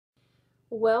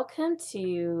Welcome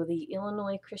to the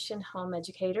Illinois Christian Home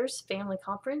Educators Family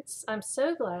Conference. I'm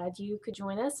so glad you could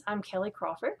join us. I'm Kelly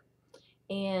Crawford,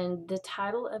 and the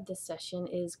title of this session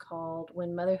is called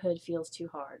When Motherhood Feels Too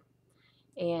Hard.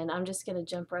 And I'm just going to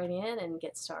jump right in and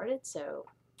get started.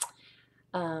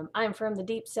 I'm from the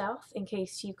Deep South, in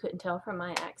case you couldn't tell from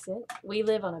my accent. We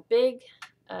live on a big,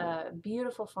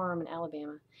 beautiful farm in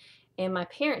Alabama. And my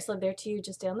parents lived there too,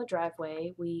 just down the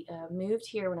driveway. We moved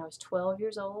here when I was 12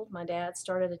 years old. My dad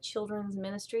started a children's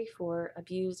ministry for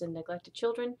abused and neglected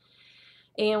children.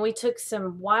 And we took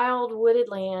some wild wooded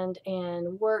land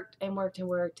and worked and worked and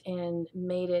worked and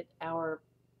made it our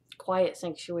quiet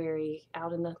sanctuary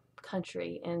out in the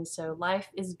country. And so life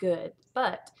is good.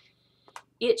 But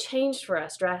it changed for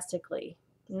us drastically.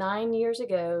 9 years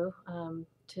ago,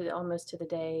 to almost to the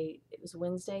day, it was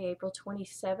Wednesday, April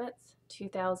 27th,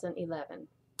 2011.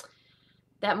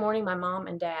 That morning, my mom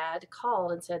and dad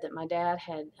called and said that my dad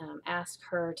had asked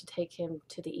her to take him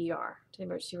to the ER, to the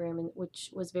emergency room, which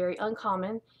was very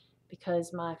uncommon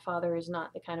because my father is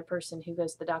not the kind of person who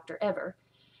goes to the doctor ever.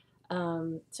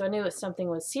 So I knew something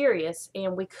was serious,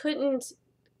 and we couldn't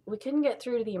get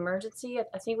through to the emergency.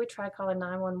 I think we tried calling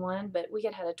 911, but we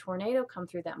had a tornado come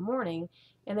through that morning,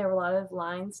 and there were a lot of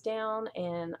lines down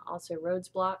and also roads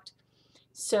blocked.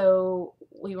 So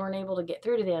we weren't able to get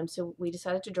through to them, so we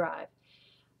decided to drive.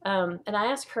 And I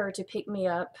asked her to pick me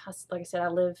up. Like I said, I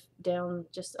live down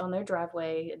just on their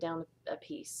driveway down a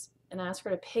piece. And I asked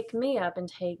her to pick me up and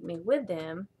take me with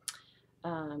them.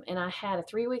 And I had a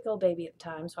 3-week-old baby at the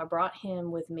time, so I brought him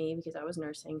with me because I was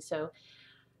nursing. So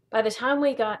by the time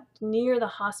we got near the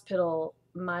hospital,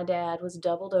 my dad was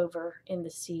doubled over in the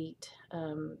seat,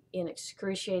 in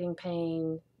excruciating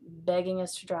pain, begging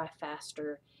us to drive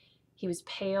faster. He was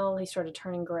pale. He started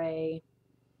turning gray.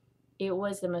 It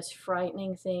was the most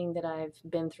frightening thing that I've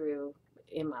been through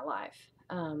in my life.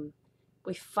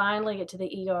 We finally get to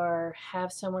the ER,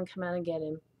 have someone come out and get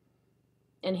him,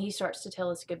 and he starts to tell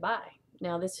us goodbye.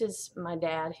 Now, this is my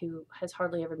dad, who has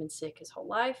hardly ever been sick his whole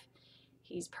life.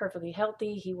 He's perfectly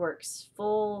healthy. He works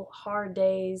full, hard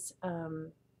days.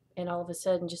 And all of a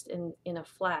sudden, just in a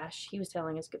flash, he was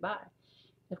telling us goodbye.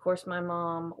 Of course, my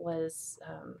mom was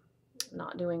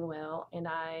not doing well, and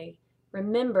I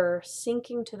remember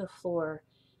sinking to the floor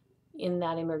in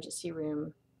that emergency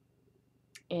room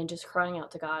and just crying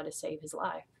out to God to save his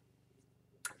life.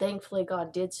 Thankfully,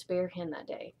 God did spare him that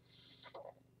day.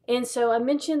 And so I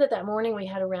mentioned that morning we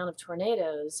had a round of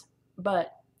tornadoes,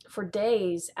 but for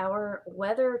days, our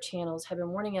weather channels have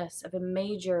been warning us of a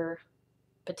major,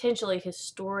 potentially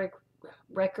historic,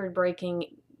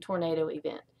 record-breaking tornado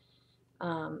event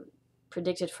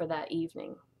predicted for that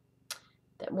evening,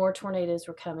 that more tornadoes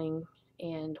were coming.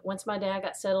 And once my dad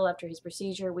got settled after his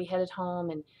procedure, we headed home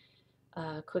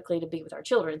and quickly to be with our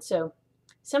children. So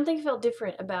something felt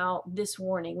different about this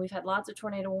warning. We've had lots of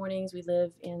tornado warnings. We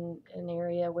live in an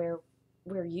area where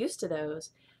we're used to those.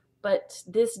 But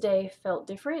this day felt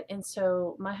different, and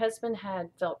so my husband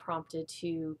had felt prompted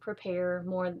to prepare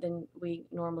more than we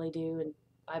normally do and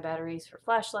buy batteries for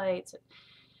flashlights and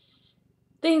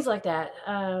things like that.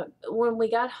 When we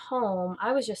got home,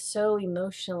 I was just so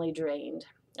emotionally drained.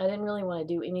 I didn't really want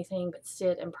to do anything but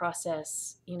sit and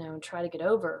process, and try to get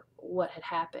over what had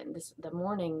happened. The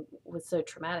morning was so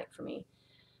traumatic for me.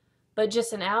 But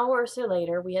just an hour or so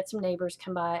later, we had some neighbors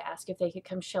come by, ask if they could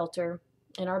come shelter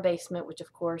in our basement, which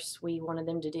of course we wanted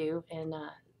them to do. And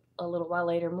a little while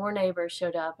later, more neighbors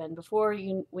showed up, and before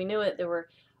we knew it, there were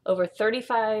over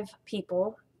 35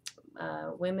 people,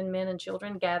 women, men, and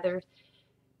children, gathered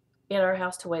in our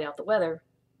house to wait out the weather.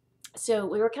 So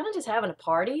we were kind of just having a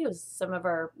party. It was some of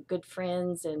our good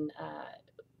friends, and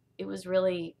it was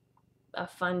really a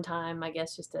fun time, I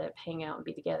guess, just to hang out and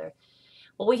be together.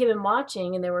 Well, we had been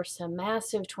watching, and there were some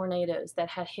massive tornadoes that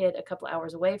had hit a couple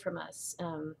hours away from us.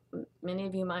 Many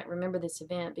of you might remember this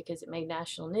event because it made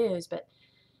national news, but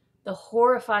the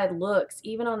horrified looks,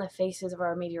 even on the faces of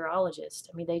our meteorologists,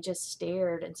 I mean, they just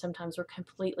stared and sometimes were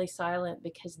completely silent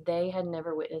because they had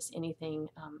never witnessed anything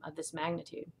of this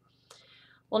magnitude.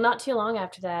 Well, not too long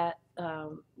after that,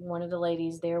 one of the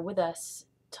ladies there with us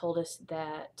told us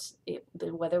that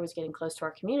the weather was getting close to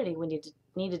our community. We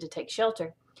needed to take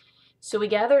shelter. So we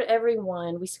gathered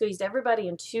everyone. We squeezed everybody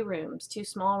in 2 rooms, 2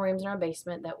 small rooms in our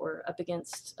basement that were up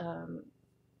against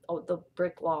the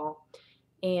brick wall.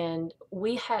 And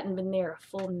we hadn't been there a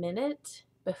full minute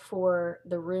before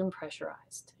the room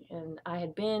pressurized. And I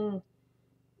had been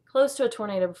close to a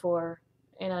tornado before,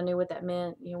 and I knew what that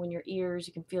meant. When you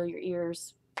can feel your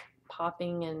ears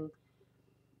popping, and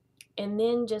And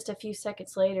then just a few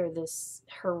seconds later, this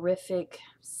horrific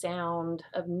sound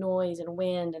of noise and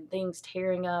wind and things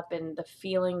tearing up, and the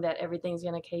feeling that everything's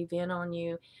going to cave in on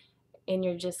you. And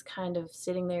you're just kind of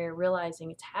sitting there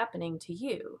realizing it's happening to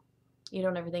you. You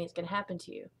don't ever think it's going to happen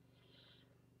to you.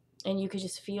 And you could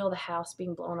just feel the house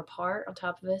being blown apart on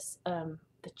top of us.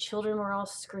 The children were all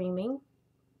screaming,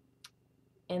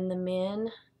 and the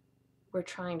men were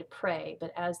trying to pray,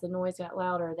 but as the noise got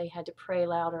louder, they had to pray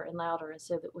louder and louder, and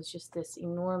so it was just this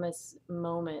enormous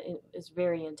moment. It was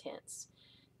very intense.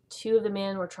 Two of the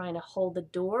men were trying to hold the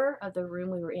door of the room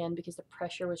we were in because the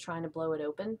pressure was trying to blow it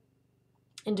open,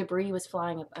 and debris was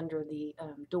flying up under the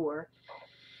door.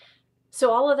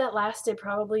 So all of that lasted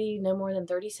probably no more than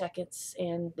 30 seconds,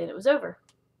 and then it was over.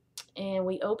 And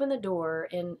we opened the door,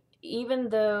 and even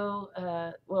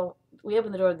though, we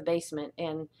opened the door of the basement,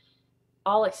 and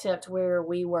all except where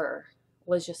we were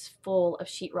was just full of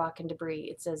sheetrock and debris.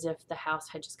 It's as if the house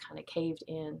had just kind of caved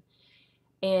in,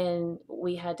 and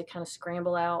we had to kind of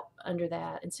scramble out under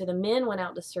that. And so the men went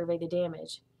out to survey the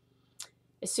damage.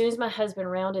 As soon as my husband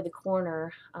rounded the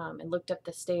corner and looked up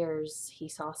the stairs, he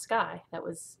saw sky. That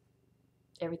was,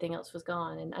 everything else was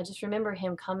gone. And I just remember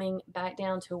him coming back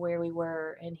down to where we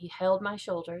were, and he held my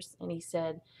shoulders and he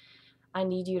said, I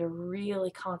need you to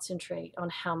really concentrate on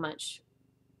how much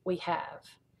we have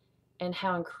and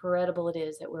how incredible it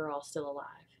is that we're all still alive.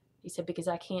 He said, because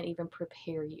I can't even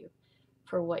prepare you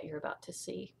for what you're about to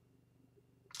see.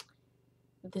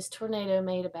 This tornado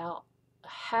made about a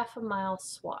half a mile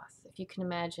swath, if you can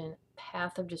imagine,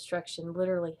 path of destruction,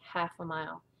 literally half a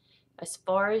mile. As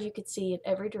far as you could see in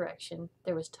every direction,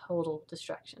 there was total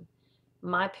destruction.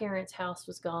 My parents' house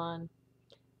was gone.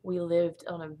 We lived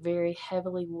on a very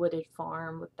heavily wooded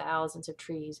farm with thousands of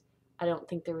trees. I don't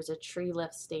think there was a tree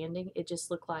left standing. It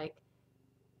just looked like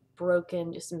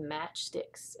broken, just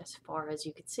matchsticks as far as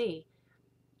you could see.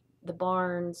 The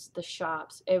barns, the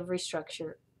shops, every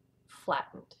structure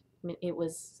flattened. I mean, it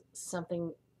was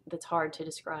something that's hard to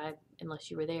describe unless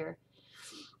you were there.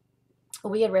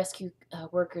 We had rescue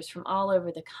workers from all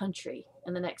over the country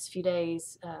in the next few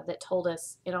days that told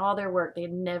us in all their work they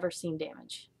had never seen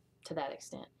damage to that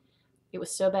extent. It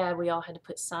was so bad we all had to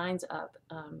put signs up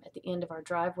at the end of our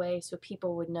driveway so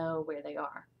people would know where they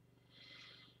are.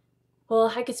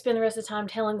 Well, I could spend the rest of the time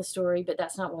telling the story, but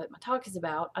that's not what my talk is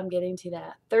about. I'm getting to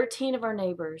that. 13 of our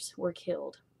neighbors were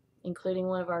killed, including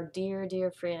one of our dear,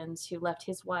 dear friends who left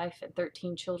his wife and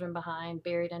 13 children behind,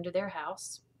 buried under their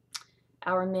house.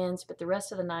 Our men spent the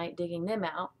rest of the night digging them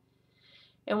out.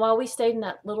 And while we stayed in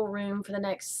that little room for the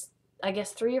next, I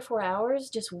guess, 3 or 4 hours,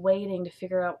 just waiting to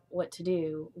figure out what to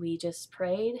do, we just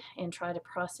prayed and tried to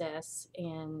process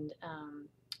and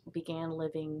began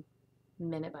living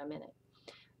minute by minute.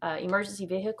 Emergency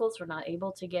vehicles were not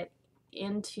able to get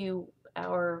into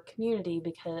our community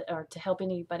or to help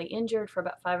anybody injured for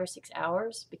about 5 or 6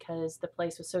 hours because the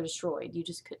place was so destroyed. You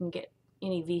just couldn't get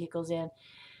any vehicles in.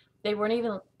 They weren't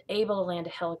even able to land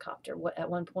a helicopter. At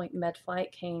one point,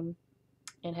 MedFlight came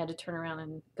and had to turn around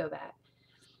and go back.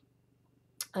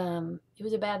 It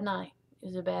was a bad night. It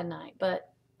was a bad night.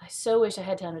 But I so wish I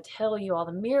had time to tell you all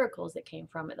the miracles that came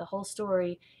from it. The whole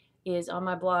story is on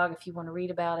my blog if you want to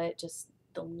read about it. Just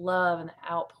the love and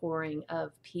the outpouring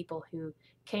of people who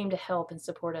came to help and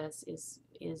support us is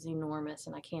enormous,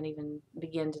 and I can't even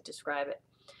begin to describe it.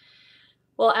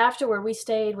 Well, afterward, we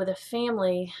stayed with a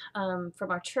family from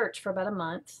our church for about a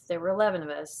month. There were 11 of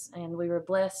us, and we were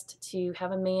blessed to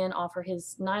have a man offer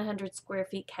his 900 square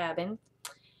feet cabin.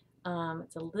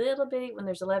 It's a little bitty. When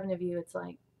there's 11 of you, it's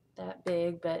like that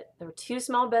big, but there were 2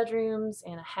 small bedrooms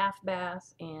and a half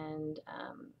bath, and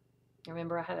I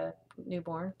remember I had a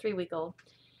newborn, 3-week-old.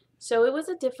 So it was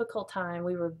a difficult time.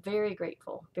 We were very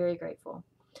grateful, very grateful.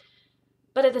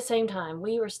 But at the same time,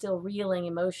 we were still reeling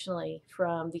emotionally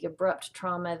from the abrupt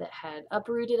trauma that had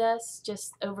uprooted us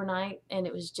just overnight, and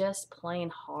it was just plain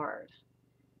hard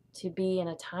to be in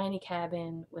a tiny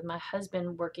cabin with my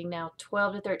husband working now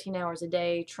 12 to 13 hours a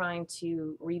day trying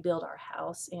to rebuild our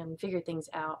house and figure things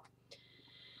out.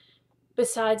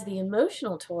 Besides the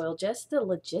emotional toil, just the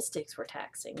logistics were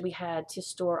taxing. We had to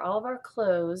store all of our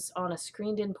clothes on a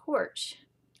screened-in porch,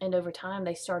 and over time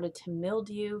they started to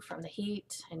mildew from the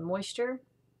heat and moisture.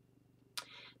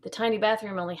 The tiny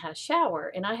bathroom only had a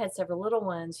shower, and I had several little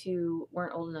ones who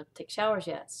weren't old enough to take showers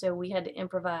yet, so we had to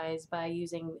improvise by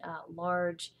using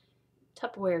large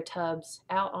Tupperware tubs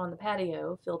out on the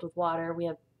patio filled with water. We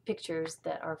have pictures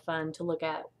that are fun to look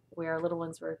at where our little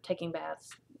ones were taking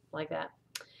baths like that.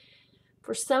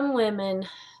 For some women,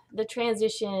 the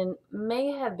transition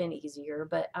may have been easier,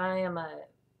 but I am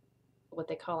what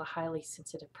they call a highly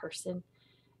sensitive person.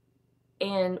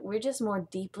 And we're just more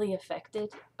deeply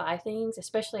affected by things,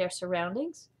 especially our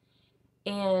surroundings.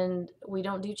 And we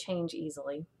don't do change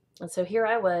easily. And so here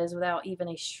I was without even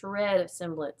a shred of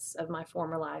semblance of my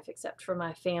former life, except for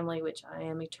my family, which I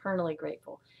am eternally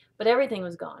grateful. But everything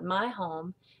was gone. My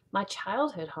home, my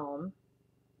childhood home,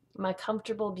 my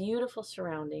comfortable, beautiful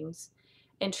surroundings,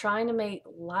 and trying to make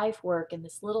life work in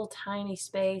this little tiny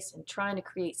space and trying to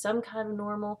create some kind of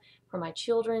normal for my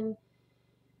children.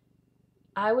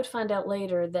 I would find out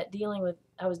later that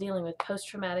I was dealing with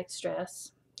post-traumatic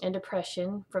stress and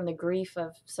depression from the grief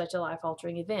of such a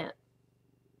life-altering event.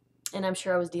 And I'm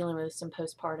sure I was dealing with some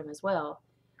postpartum as well.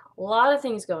 A lot of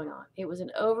things going on. It was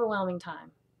an overwhelming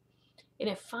time. And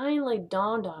it finally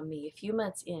dawned on me a few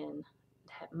months in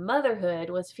that motherhood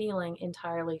was feeling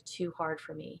entirely too hard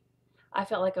for me. I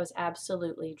felt like I was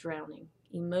absolutely drowning,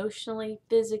 emotionally,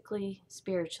 physically,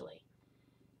 spiritually.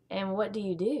 And what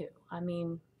do? I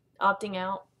mean, opting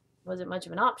out wasn't much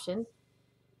of an option.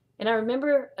 And I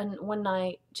remember one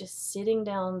night just sitting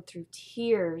down through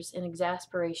tears and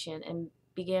exasperation and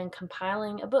began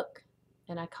compiling a book.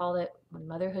 And I called it When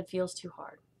Motherhood Feels Too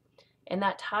Hard. And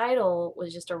that title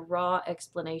was just a raw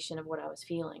explanation of what I was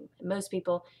feeling. And most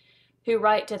people who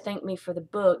write to thank me for the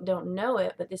book don't know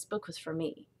it, but this book was for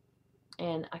me.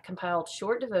 And I compiled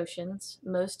short devotions,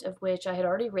 most of which I had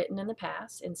already written in the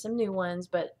past, and some new ones,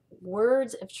 but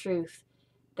words of truth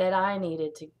that I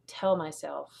needed to tell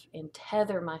myself and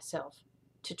tether myself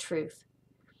to truth.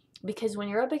 Because when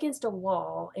you're up against a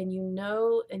wall and you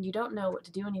don't know what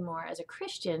to do anymore as a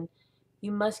Christian,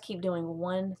 you must keep doing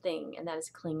one thing, and that is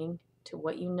clinging to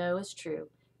what you know is true,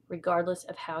 regardless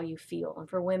of how you feel. And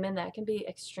for women, that can be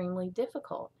extremely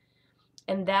difficult.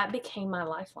 And that became my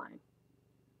lifeline.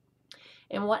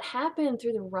 And what happened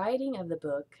through the writing of the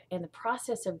book and the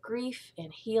process of grief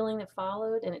and healing that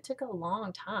followed, and it took a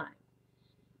long time.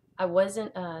 I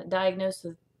wasn't diagnosed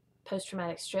with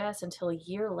post-traumatic stress until a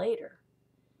year later.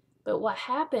 But what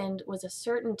happened was a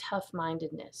certain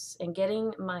tough-mindedness and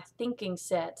getting my thinking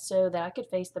set so that I could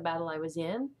face the battle I was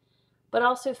in, but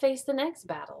also face the next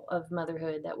battle of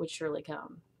motherhood that would surely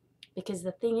come. Because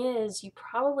the thing is, you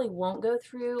probably won't go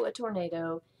through a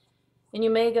tornado, and you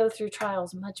may go through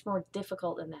trials much more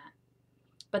difficult than that.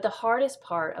 But the hardest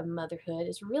part of motherhood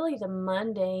is really the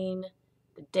mundane,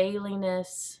 the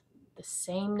dailiness, the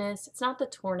sameness. It's not the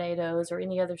tornadoes or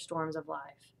any other storms of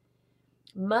life.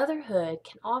 Motherhood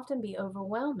can often be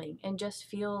overwhelming and just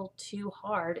feel too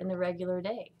hard in the regular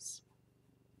days.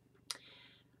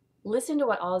 Listen to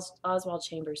what Oswald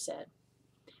Chambers said.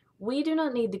 We do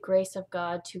not need the grace of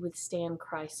God to withstand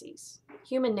crises.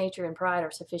 Human nature and pride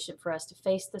are sufficient for us to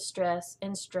face the stress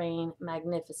and strain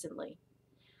magnificently.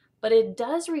 But it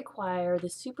does require the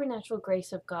supernatural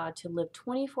grace of God to live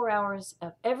 24 hours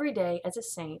of every day as a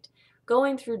saint,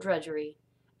 going through drudgery,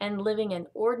 and living an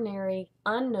ordinary,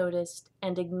 unnoticed,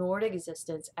 and ignored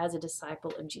existence as a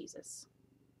disciple of Jesus.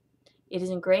 It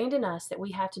is ingrained in us that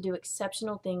we have to do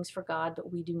exceptional things for God,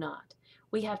 but we do not.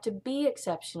 We have to be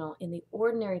exceptional in the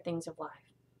ordinary things of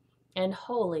life and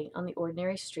holy on the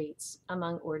ordinary streets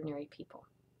among ordinary people.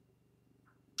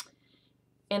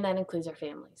 And that includes our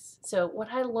families. So what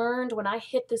I learned when I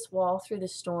hit this wall through the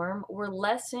storm were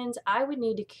lessons I would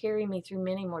need to carry me through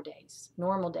many more days,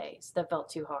 normal days that felt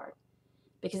too hard,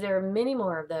 because there are many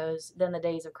more of those than the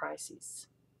days of crises.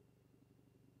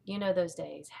 You know those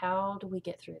days. How do we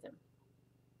get through them?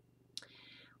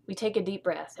 We take a deep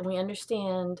breath and we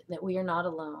understand that we are not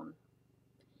alone.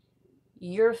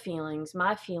 Your feelings,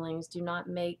 my feelings, do not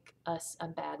make us a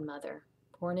bad mother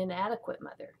or an inadequate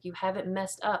mother. You haven't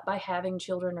messed up by having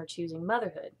children or choosing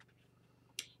motherhood.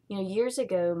 You know, years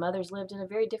ago, mothers lived in a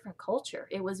very different culture.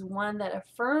 It was one that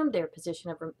affirmed their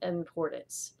position of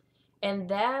importance. And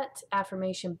that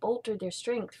affirmation bolstered their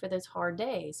strength for those hard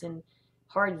days and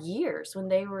hard years when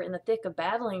they were in the thick of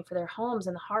battling for their homes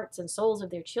and the hearts and souls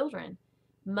of their children.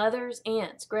 Mothers,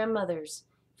 aunts, grandmothers,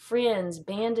 friends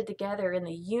banded together in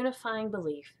the unifying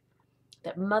belief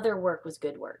that mother work was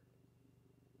good work.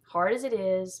 Hard as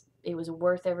it was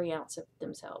worth every ounce of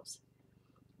themselves.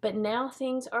 But now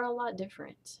things are a lot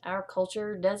different. Our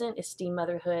culture doesn't esteem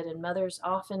motherhood, and mothers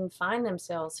often find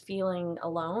themselves feeling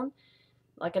alone,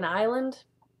 like an island.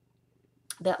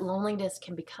 That loneliness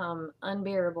can become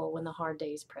unbearable when the hard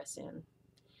days press in.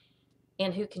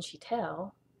 And who can she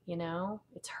tell? You know,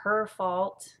 it's her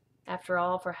fault, after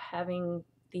all, for having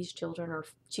these children or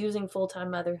choosing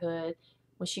full-time motherhood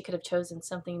when she could have chosen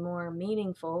something more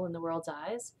meaningful in the world's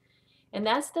eyes. And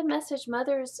that's the message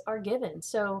mothers are given.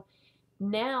 So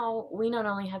now we not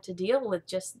only have to deal with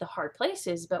just the hard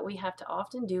places, but we have to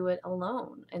often do it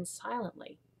alone and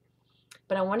silently.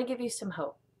 But I want to give you some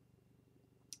hope.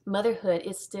 Motherhood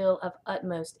is still of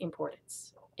utmost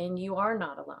importance, and you are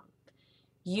not alone.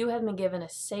 You have been given a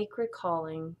sacred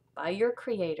calling by your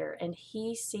Creator, and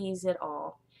He sees it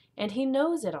all, and He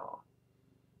knows it all.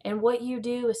 And what you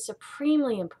do is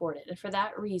supremely important, and for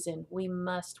that reason, we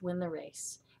must win the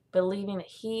race, believing that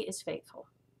He is faithful,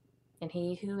 and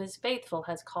He who is faithful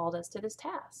has called us to this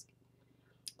task.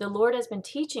 The Lord has been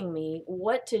teaching me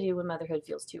what to do when motherhood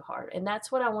feels too hard, and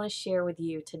that's what I want to share with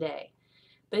you today.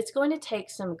 But it's going to take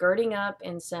some girding up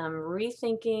and some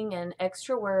rethinking and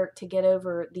extra work to get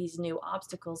over these new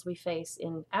obstacles we face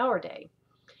in our day.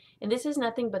 And this is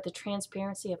nothing but the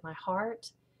transparency of my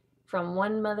heart from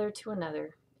one mother to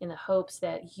another in the hopes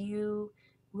that you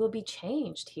will be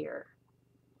changed here.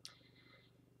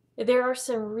 There are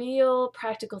some real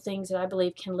practical things that I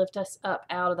believe can lift us up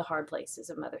out of the hard places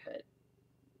of motherhood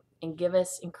and give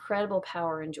us incredible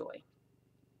power and joy.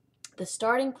 The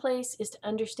starting place is to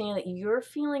understand that your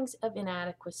feelings of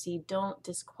inadequacy don't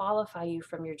disqualify you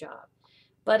from your job,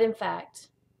 but in fact,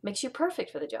 makes you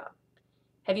perfect for the job.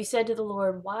 Have you said to the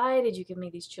Lord, why did you give me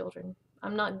these children?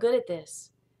 I'm not good at this.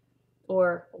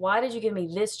 Or why did you give me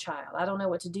this child? I don't know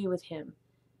what to do with him.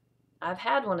 I've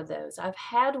had one of those. I've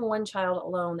had one child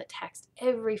alone that taxed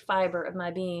every fiber of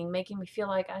my being, making me feel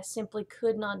like I simply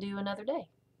could not do another day.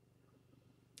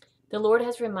 The Lord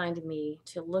has reminded me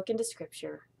to look into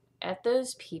Scripture at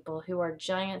those people who are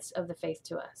giants of the faith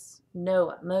to us.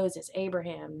 Noah, Moses,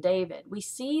 Abraham, David. We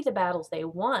see the battles they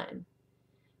won.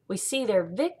 We see their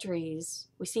victories.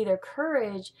 We see their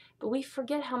courage, but we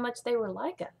forget how much they were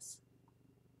like us.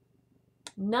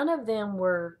 None of them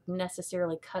were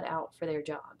necessarily cut out for their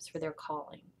jobs, for their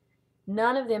calling.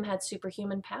 None of them had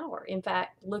superhuman power. In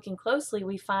fact, looking closely,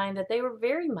 we find that they were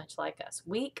very much like us.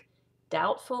 Weak,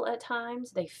 doubtful at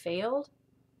times. They failed.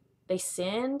 They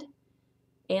sinned.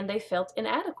 And they felt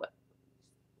inadequate.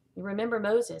 You remember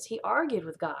Moses. He argued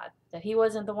with God that he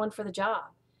wasn't the one for the job.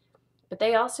 But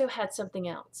they also had something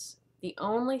else. The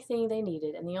only thing they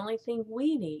needed, and the only thing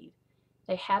we need,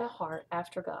 they had a heart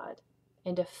after God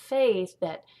and a faith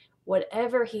that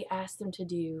whatever He asked them to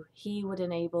do, He would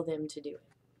enable them to do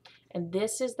it. And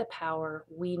this is the power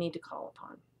we need to call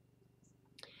upon.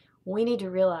 We need to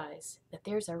realize that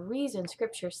there's a reason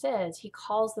Scripture says He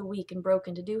calls the weak and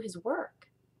broken to do His work.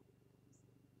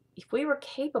 If we were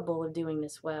capable of doing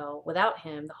this well without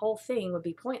Him, the whole thing would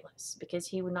be pointless because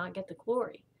He would not get the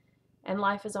glory. And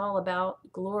life is all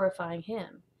about glorifying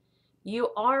Him. You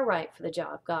are right for the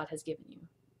job God has given you.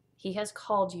 He has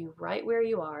called you right where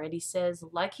you are, and He says,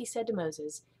 like He said to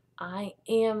Moses, I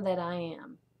am that I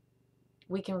am.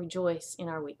 We can rejoice in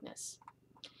our weakness.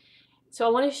 So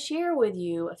I want to share with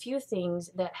you a few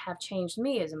things that have changed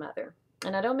me as a mother.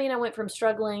 And I don't mean I went from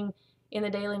struggling in the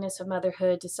dailiness of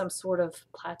motherhood to some sort of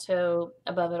plateau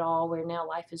above it all where now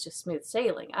life is just smooth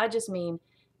sailing. I just mean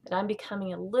that I'm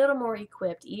becoming a little more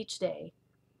equipped each day.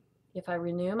 If I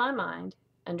renew my mind,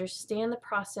 understand the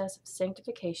process of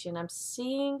sanctification, I'm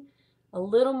seeing a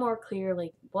little more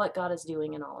clearly what God is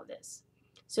doing in all of this.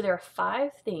 So there are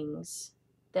 5 things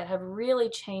that have really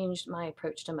changed my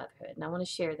approach to motherhood, and I want to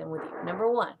share them with you. Number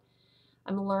 1,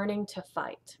 I'm learning to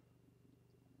fight.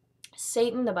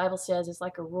 Satan, the Bible says, is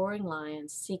like a roaring lion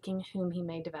seeking whom he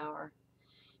may devour.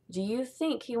 Do you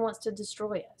think he wants to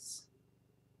destroy us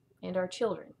and our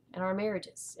children and our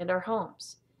marriages and our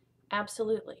homes?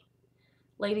 Absolutely.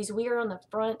 Ladies, we are on the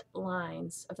front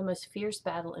lines of the most fierce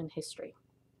battle in history.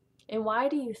 And why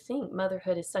do you think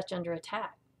motherhood is such under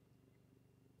attack?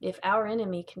 If our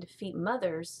enemy can defeat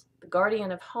mothers, the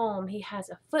guardian of home, he has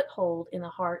a foothold in the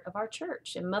heart of our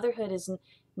church. And motherhood is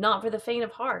not for the faint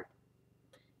of heart.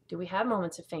 Do we have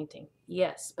moments of fainting?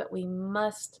 Yes, but we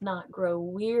must not grow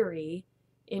weary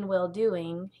in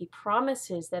well-doing. He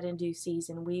promises that in due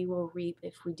season we will reap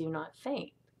if we do not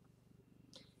faint.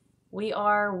 We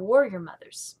are warrior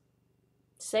mothers.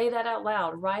 Say that out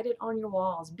loud. Write it on your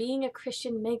walls. Being a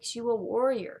Christian makes you a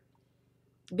warrior.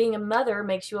 Being a mother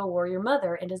makes you a warrior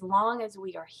mother. And as long as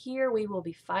we are here, we will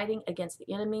be fighting against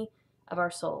the enemy of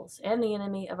our souls and the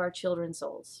enemy of our children's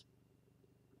souls.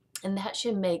 And that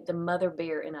should make the mother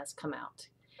bear in us come out.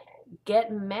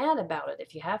 Get mad about it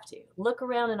if you have to. Look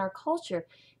around in our culture.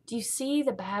 Do you see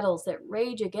the battles that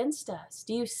rage against us?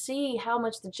 Do you see how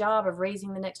much the job of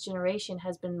raising the next generation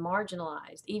has been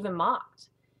marginalized, even mocked?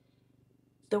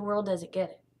 The world doesn't get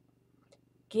it.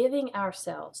 Giving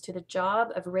ourselves to the job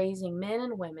of raising men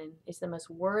and women is the most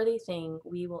worthy thing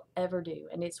we will ever do,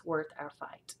 and it's worth our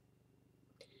fight.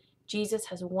 Jesus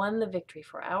has won the victory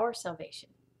for our salvation.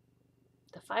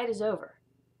 The fight is over,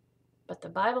 but the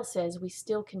Bible says we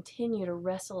still continue to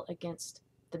wrestle against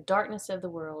the darkness of the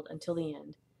world until the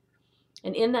end.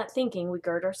 And in that thinking, we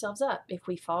gird ourselves up. If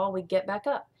we fall, we get back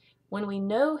up. When we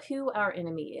know who our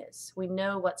enemy is, we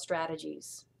know what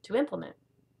strategies to implement.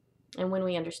 And when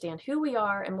we understand who we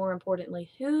are, and more importantly,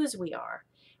 whose we are,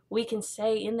 we can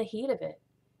say in the heat of it,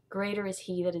 greater is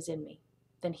he that is in me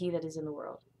than he that is in the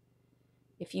world.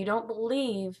 If you don't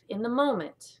believe in the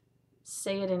moment,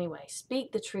 say it anyway.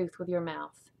 Speak the truth with your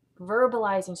mouth.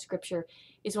 Verbalizing scripture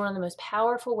is one of the most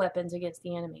powerful weapons against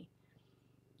the enemy.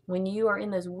 When you are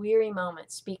in those weary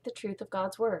moments, speak the truth of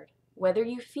God's word. Whether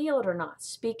you feel it or not,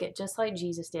 speak it just like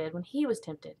Jesus did when he was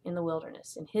tempted in the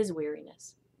wilderness in his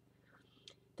weariness.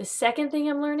 The second thing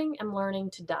I'm learning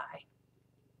to die.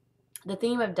 The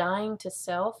theme of dying to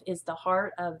self is the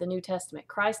heart of the New Testament.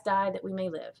 Christ died that we may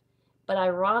live. But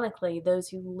ironically, those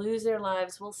who lose their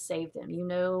lives will save them. You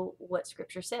know what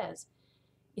Scripture says.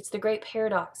 It's the great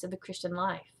paradox of the Christian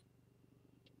life.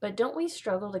 But don't we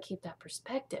struggle to keep that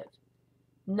perspective?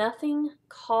 Nothing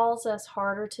calls us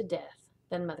harder to death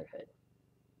than motherhood.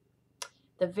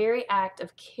 The very act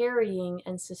of carrying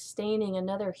and sustaining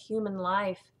another human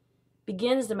life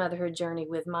begins the motherhood journey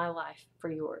with my life for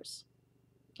yours.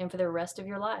 And for the rest of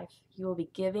your life, you will be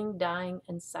giving, dying,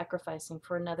 and sacrificing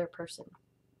for another person.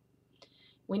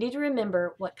 We need to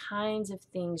remember what kinds of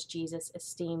things Jesus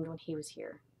esteemed when he was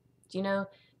here. Do you know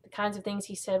the kinds of things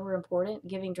he said were important?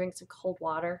 Giving drinks of cold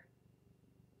water,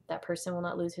 that person will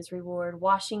not lose his reward.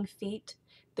 Washing feet,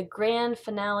 the grand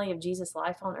finale of Jesus'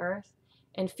 life on earth,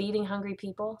 and feeding hungry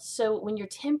people. So when you're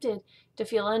tempted to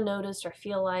feel unnoticed or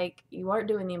feel like you aren't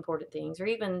doing the important things, or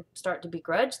even start to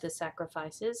begrudge the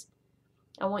sacrifices,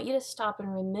 I want you to stop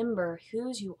and remember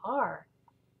whose you are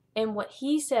and what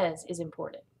he says is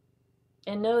important.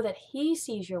 And know that he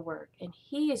sees your work and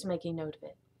he is making note of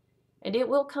it. And it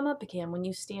will come up again when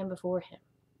you stand before him.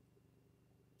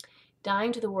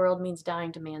 Dying to the world means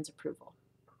dying to man's approval.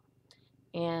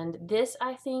 And this,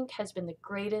 I think, has been the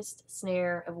greatest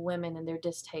snare of women and their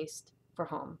distaste for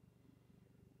home.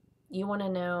 You want to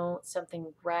know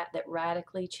something that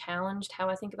radically challenged how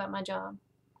I think about my job?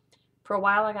 For a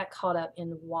while, I got caught up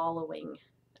in wallowing.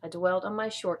 I dwelt on my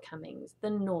shortcomings, the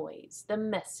noise, the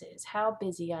messes, how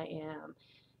busy I am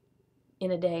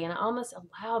in a day, and I almost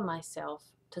allowed myself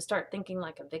to start thinking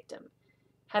like a victim,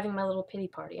 having my little pity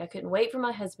party. I couldn't wait for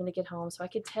my husband to get home so I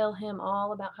could tell him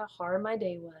all about how hard my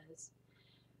day was.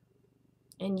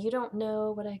 And you don't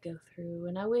know what I go through,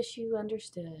 and I wish you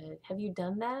understood. Have you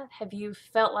done that? Have you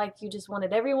felt like you just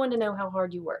wanted everyone to know how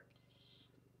hard you work?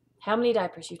 How many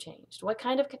diapers you changed? What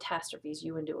kind of catastrophes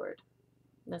you endured?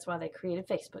 That's why they created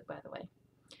Facebook, by the way.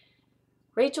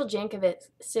 Rachel Jankovich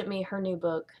sent me her new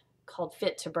book called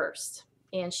Fit to Burst.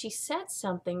 And she said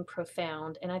something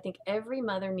profound, and I think every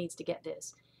mother needs to get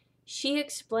this. She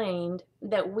explained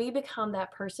that we become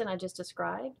that person I just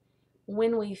described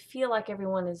when we feel like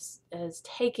everyone is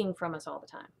taking from us all the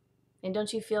time. And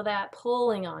don't you feel that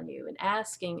pulling on you and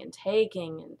asking and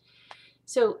taking? And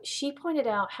so she pointed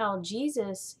out how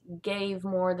Jesus gave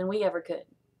more than we ever could.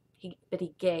 But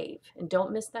he gave, and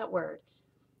don't miss that word.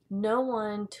 No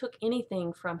one took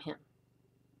anything from him.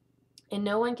 And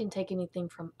no one can take anything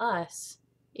from us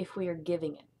if we are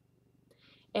giving it.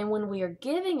 And when we are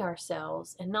giving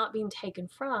ourselves and not being taken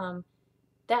from,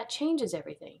 that changes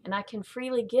everything. And I can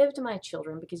freely give to my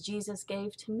children because Jesus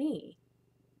gave to me.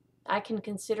 I can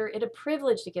consider it a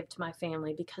privilege to give to my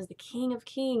family because the King of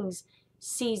Kings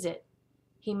sees it.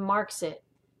 He marks it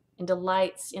and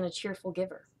delights in a cheerful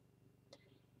giver.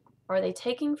 Are they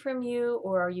taking from you,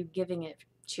 or are you giving it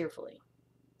cheerfully?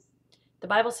 The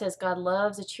Bible says God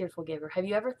loves a cheerful giver. Have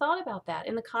you ever thought about that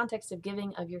in the context of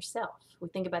giving of yourself? We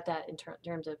think about that in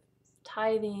terms of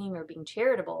tithing or being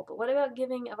charitable, but what about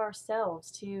giving of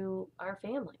ourselves to our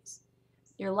families?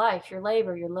 Your life, your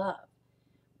labor, your love.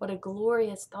 What a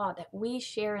glorious thought that we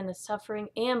share in the suffering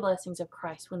and blessings of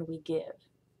Christ when we give.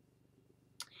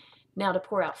 Now, to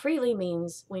pour out freely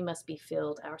means we must be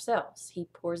filled ourselves. He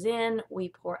pours in, we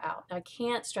pour out. I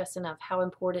can't stress enough how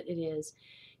important it is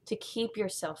to keep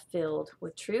yourself filled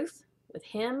with truth, with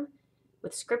him,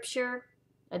 with scripture,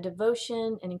 a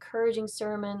devotion, an encouraging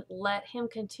sermon. Let him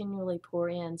continually pour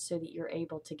in so that you're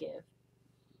able to give.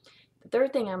 The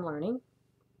third thing I'm learning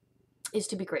is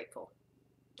to be grateful.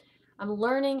 I'm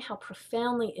learning how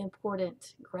profoundly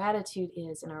important gratitude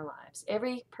is in our lives.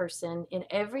 Every person in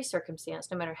every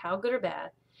circumstance, no matter how good or bad,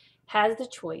 has the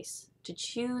choice to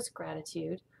choose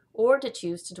gratitude or to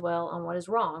choose to dwell on what is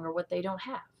wrong or what they don't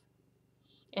have.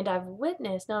 And I've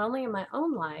witnessed, not only in my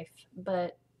own life,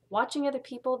 but watching other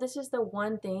people, this is the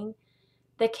one thing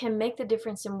that can make the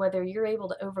difference in whether you're able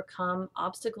to overcome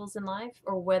obstacles in life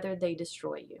or whether they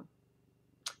destroy you.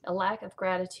 A lack of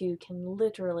gratitude can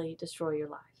literally destroy your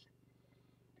life.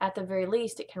 At the very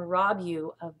least, it can rob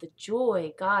you of the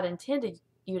joy God intended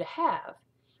you to have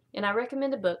And I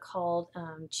recommend a book called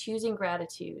Choosing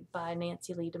Gratitude by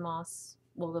Nancy Lee DeMoss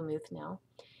Wolgemuth now.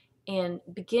 And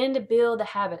begin to build the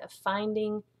habit of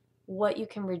finding what you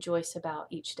can rejoice about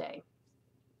each day.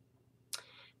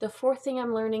 The fourth thing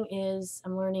I'm learning is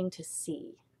I'm learning to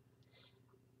see.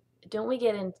 Don't we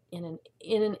get in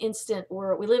an instant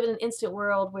world? We live in an instant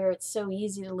world where it's so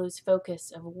easy to lose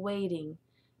focus of waiting.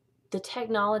 The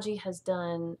technology has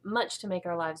done much to make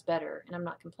our lives better, and I'm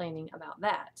not complaining about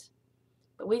that.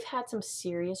 But we've had some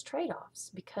serious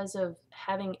trade-offs because of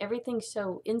having everything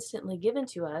so instantly given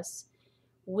to us.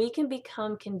 We can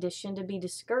become conditioned to be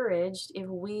discouraged if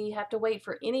we have to wait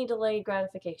for any delayed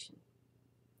gratification.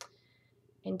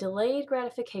 And delayed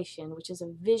gratification, which is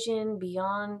a vision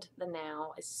beyond the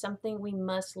now, is something we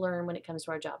must learn when it comes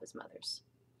to our job as mothers.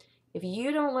 If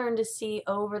you don't learn to see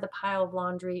over the pile of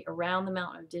laundry, around the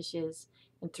mountain of dishes,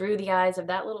 and through the eyes of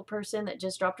that little person that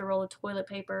just dropped a roll of toilet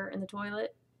paper in the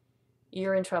toilet,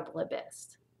 you're in trouble at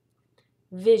best.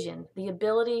 Vision, the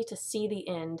ability to see the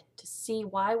end, to see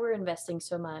why we're investing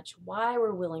so much, why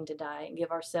we're willing to die and give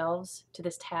ourselves to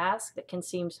this task that can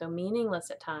seem so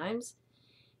meaningless at times.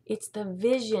 It's the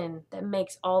vision that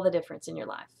makes all the difference in your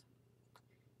life.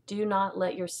 Do not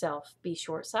let yourself be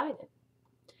short-sighted.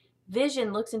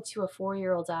 Vision looks into a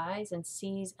 4-year-old's eyes and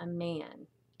sees a man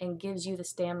and gives you the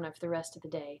stamina for the rest of the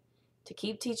day to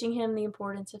keep teaching him the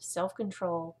importance of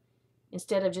self-control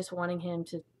instead of just wanting him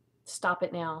to stop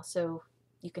it now so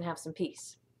you can have some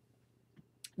peace.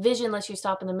 Vision lets you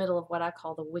stop in the middle of what I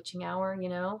call the witching hour,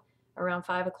 around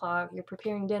 5 o'clock. You're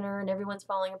preparing dinner and everyone's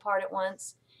falling apart at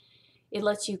once. It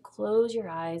lets you close your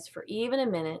eyes for even a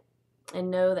minute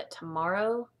and know that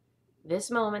tomorrow,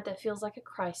 this moment that feels like a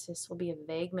crisis will be a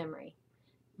vague memory.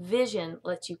 Vision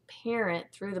lets you parent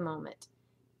through the moment,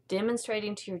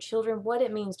 demonstrating to your children what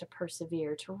it means to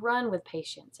persevere, to run with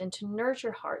patience, and to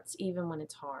nurture hearts even when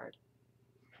it's hard.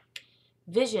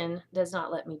 Vision does not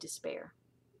let me despair.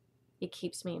 It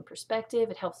keeps me in perspective.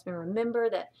 It helps me remember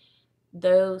that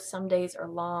though some days are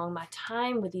long, my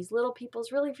time with these little people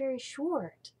is really very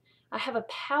short. I have a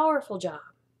powerful job.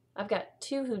 I've got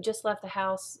 2 who just left the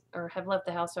house or have left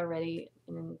the house already,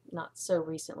 and not so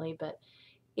recently, but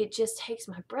it just takes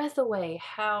my breath away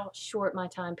how short my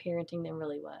time parenting them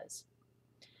really was.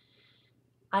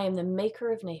 I am the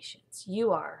maker of nations.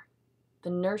 You are the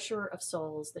nurturer of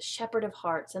souls, the shepherd of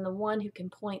hearts, and the one who can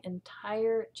point an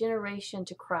entire generation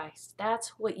to Christ.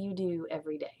 That's what you do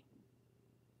every day.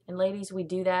 And ladies, we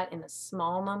do that in the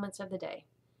small moments of the day.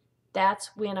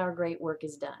 That's when our great work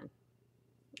is done.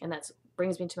 And that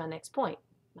brings me to my next point,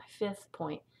 my 5th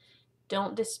point.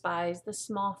 Don't despise the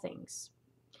small things.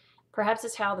 Perhaps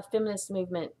it's how the feminist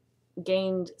movement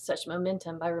gained such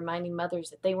momentum by reminding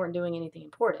mothers that they weren't doing anything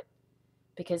important.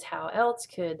 Because how else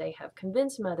could they have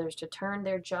convinced mothers to turn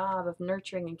their job of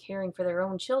nurturing and caring for their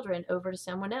own children over to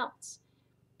someone else?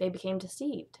 They became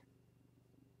deceived.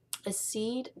 A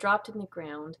seed dropped in the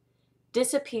ground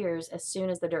disappears as soon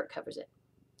as the dirt covers it.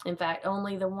 In fact,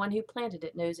 only the one who planted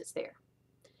it knows it's there.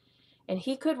 And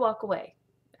he could walk away.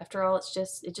 After all, it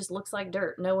just looks like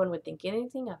dirt. No one would think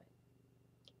anything of it.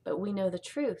 But we know the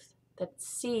truth, that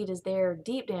seed is there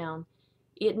deep down.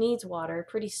 It needs water.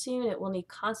 Pretty soon it will need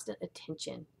constant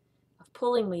attention of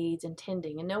pulling weeds and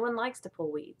tending. And no one likes to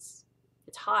pull weeds.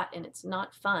 It's hot and it's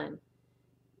not fun.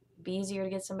 It'd be easier to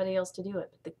get somebody else to do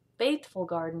it. But the faithful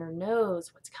gardener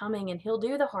knows what's coming, and he'll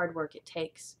do the hard work it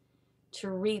takes to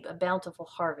reap a bountiful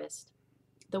harvest.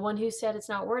 The one who said it's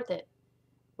not worth it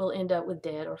will end up with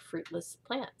dead or fruitless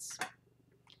plants.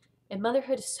 And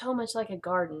motherhood is so much like a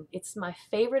garden. It's my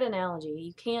favorite analogy.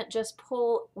 You can't just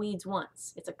pull weeds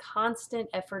once. It's a constant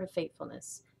effort of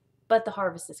faithfulness, but the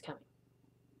harvest is coming.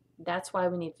 That's why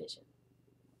we need vision.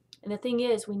 And the thing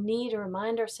is, we need to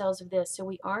remind ourselves of this so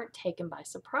we aren't taken by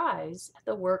surprise at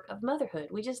the work of motherhood.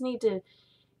 We just need to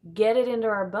get it into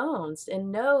our bones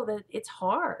and know that it's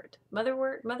hard.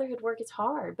 Motherhood work is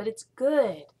hard, but it's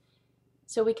good.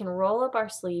 So we can roll up our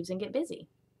sleeves and get busy.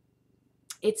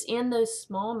 It's in those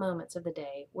small moments of the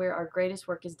day where our greatest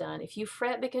work is done. If you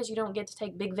fret because you don't get to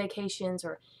take big vacations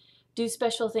or do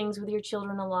special things with your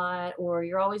children a lot, or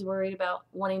you're always worried about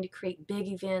wanting to create big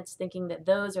events, thinking that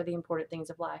those are the important things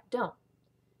of life, don't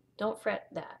fret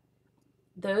that.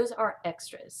 Those are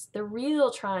extras. The real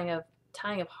tying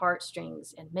of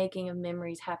heartstrings and making of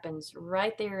memories happens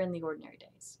right there in the ordinary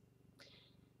days.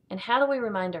 And how do we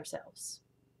remind ourselves?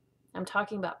 I'm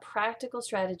talking about practical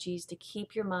strategies to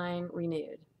keep your mind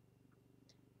renewed.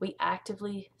 We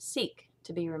actively seek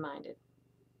to be reminded.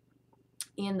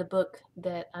 In the book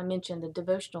that I mentioned, the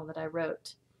devotional that I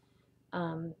wrote,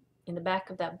 in the back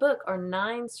of that book are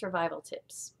 9 survival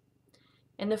tips.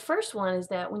 And the first one is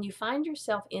that when you find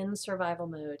yourself in survival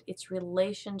mode, it's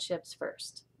relationships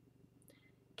first.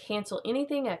 Cancel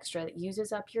anything extra that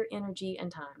uses up your energy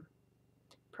and time.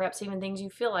 Perhaps even things you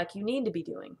feel like you need to be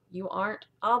doing. You aren't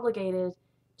obligated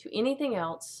to anything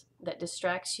else that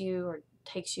distracts you or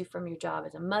takes you from your job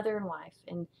as a mother and wife.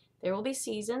 And there will be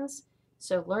seasons,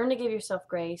 so learn to give yourself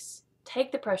grace,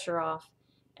 take the pressure off,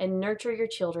 and nurture your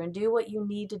children. Do what you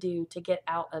need to do to get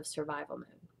out of survival mode.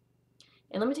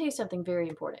 And let me tell you something very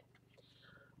important.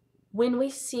 When we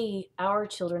see our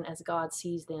children as God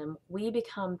sees them, we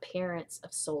become parents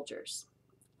of soldiers,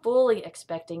 fully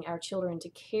expecting our children to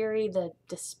carry the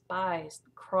despised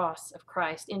cross of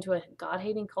Christ into a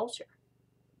God-hating culture.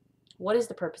 What is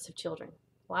the purpose of children?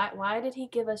 Why did he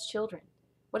give us children?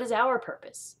 What is our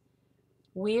purpose?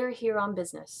 We're here on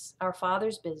business, our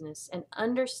Father's business, and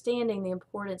understanding the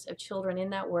importance of children in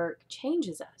that work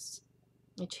changes us.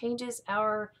 It changes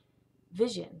our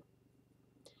vision.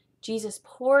 Jesus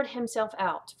poured himself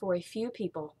out for a few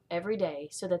people every day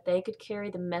so that they could carry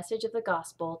the message of the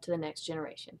gospel to the next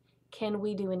generation. Can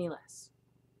we do any less?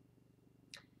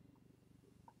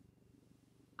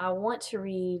 I want to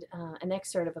read an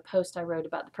excerpt of a post I wrote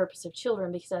about the purpose of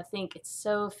children because I think it's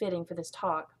so fitting for this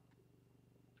talk.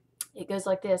 It goes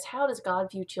like this: how does God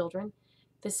view children?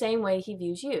 The same way he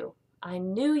views you. I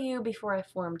knew you before I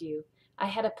formed you. I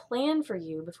had a plan for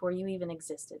you before you even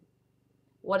existed.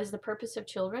 What is the purpose of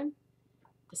children?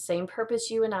 The same purpose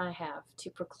you and I have,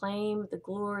 to proclaim the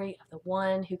glory of the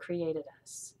one who created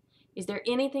us. Is there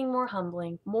anything more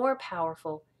humbling, more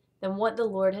powerful than what the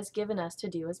Lord has given us to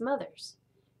do as mothers?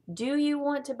 Do you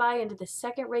want to buy into the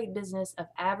second-rate business of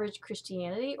average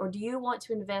Christianity, or do you want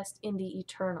to invest in the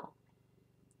eternal?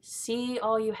 See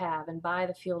all you have and buy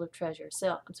the field of treasure.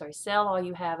 Sell all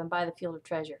you have and buy the field of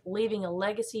treasure, leaving a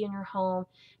legacy in your home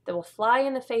that will fly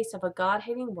in the face of a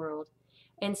God-hating world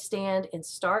and stand in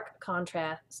stark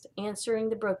contrast, answering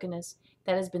the brokenness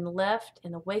that has been left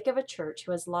in the wake of a church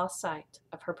who has lost sight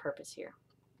of her purpose here.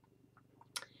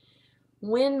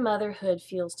 When motherhood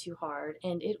feels too hard,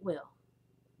 and it will,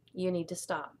 you need to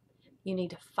stop. You need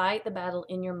to fight the battle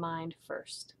in your mind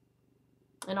first.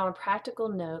 And on a practical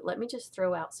note, let me just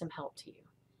throw out some help to you.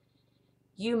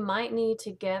 You might need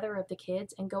to gather up the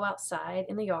kids and go outside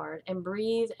in the yard and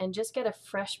breathe and just get a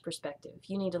fresh perspective.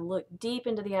 You need to look deep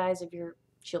into the eyes of your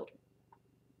children.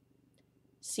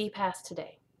 See past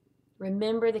today.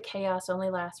 Remember the chaos only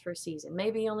lasts for a season,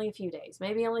 maybe only a few days,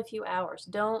 maybe only a few hours.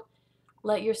 Don't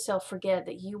let yourself forget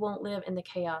that you won't live in the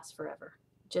chaos forever.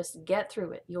 Just get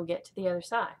through it. You'll get to the other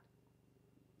side.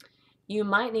 You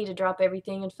might need to drop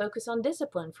everything and focus on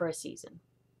discipline for a season.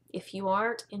 If you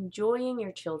aren't enjoying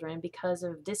your children because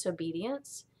of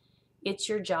disobedience, it's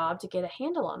your job to get a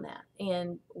handle on that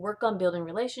and work on building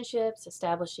relationships,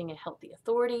 establishing a healthy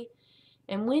authority.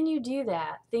 And when you do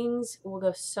that, things will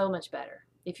go so much better.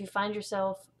 If you find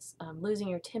yourself losing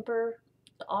your temper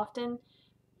often,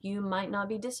 you might not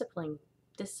be disciplining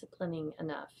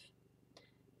enough.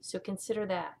 So consider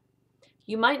that.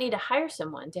 You might need to hire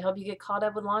someone to help you get caught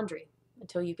up with laundry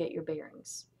until you get your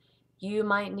bearings. You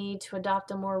might need to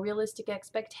adopt a more realistic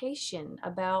expectation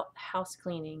about house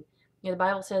cleaning. The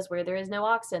Bible says where there is no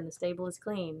oxen, the stable is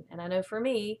clean. And I know for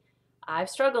me, I've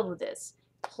struggled with this.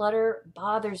 Clutter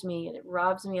bothers me and it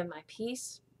robs me of my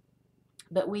peace.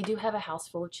 But we do have a house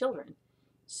full of children.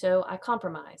 So I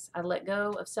compromise. I let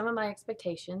go of some of my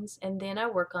expectations, and then I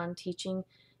work on teaching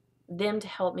them to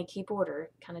help me keep order,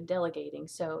 kind of delegating.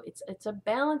 So it's a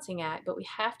balancing act, but we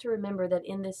have to remember that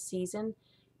in this season,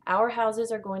 our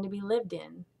houses are going to be lived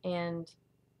in, and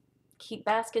keep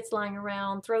baskets lying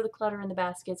around, throw the clutter in the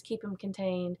baskets, keep them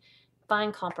contained,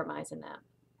 find compromise in that.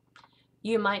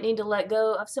 You might need to let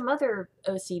go of some other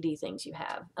OCD things you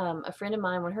have. A friend of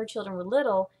mine, when her children were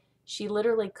little, she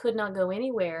literally could not go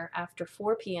anywhere after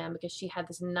 4 p.m. because she had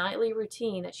this nightly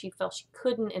routine that she felt she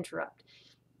couldn't interrupt.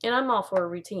 And I'm all for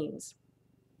routines.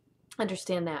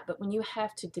 Understand that. But when you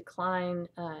have to decline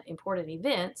important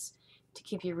events to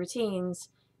keep your routines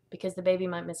because the baby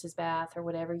might miss his bath or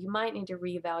whatever, you might need to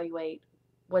reevaluate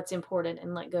what's important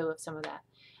and let go of some of that.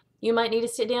 You might need to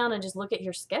sit down and just look at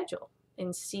your schedule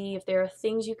and see if there are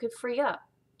things you could free up,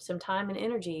 some time and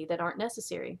energy that aren't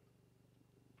necessary.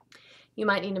 You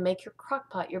might need to make your crock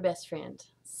pot your best friend.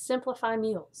 Simplify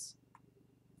meals.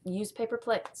 Use paper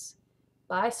plates.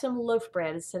 Buy some loaf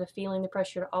bread instead of feeling the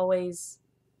pressure to always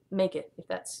make it, if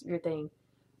that's your thing.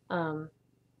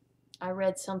 I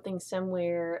read something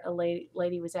somewhere, a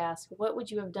lady was asked, what would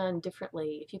you have done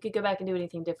differently? If you could go back and do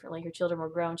anything differently, her children were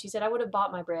grown. She said, I would have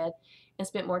bought my bread and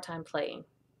spent more time playing.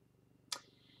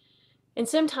 And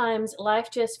sometimes life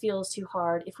just feels too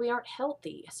hard if we aren't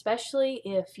healthy, especially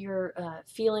if your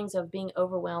feelings of being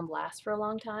overwhelmed last for a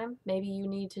long time. Maybe you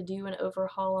need to do an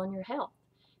overhaul on your health.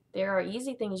 There are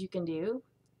easy things you can do.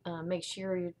 Make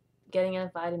sure you're getting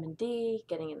enough vitamin D,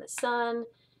 getting in the sun,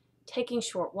 taking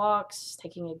short walks,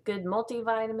 taking a good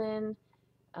multivitamin,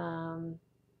 um,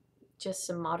 just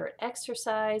some moderate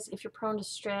exercise. If you're prone to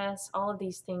stress, all of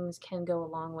these things can go a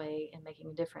long way in making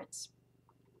a difference.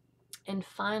 And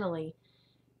finally,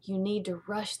 you need to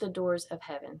rush the doors of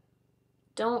heaven.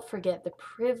 Don't forget the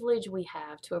privilege we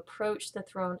have to approach the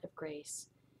throne of grace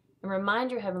and remind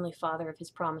your Heavenly Father of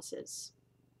His promises.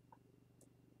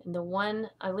 And the one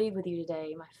I leave with you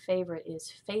today, my favorite,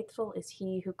 is faithful is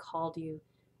He who called you,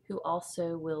 who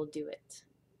also will do it.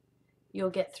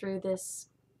 You'll get through this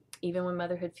even when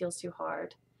motherhood feels too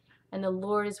hard. And the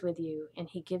Lord is with you, and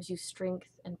He gives you strength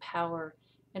and power,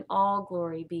 and all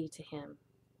glory be to Him.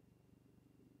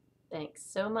 Thanks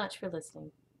so much for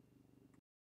listening.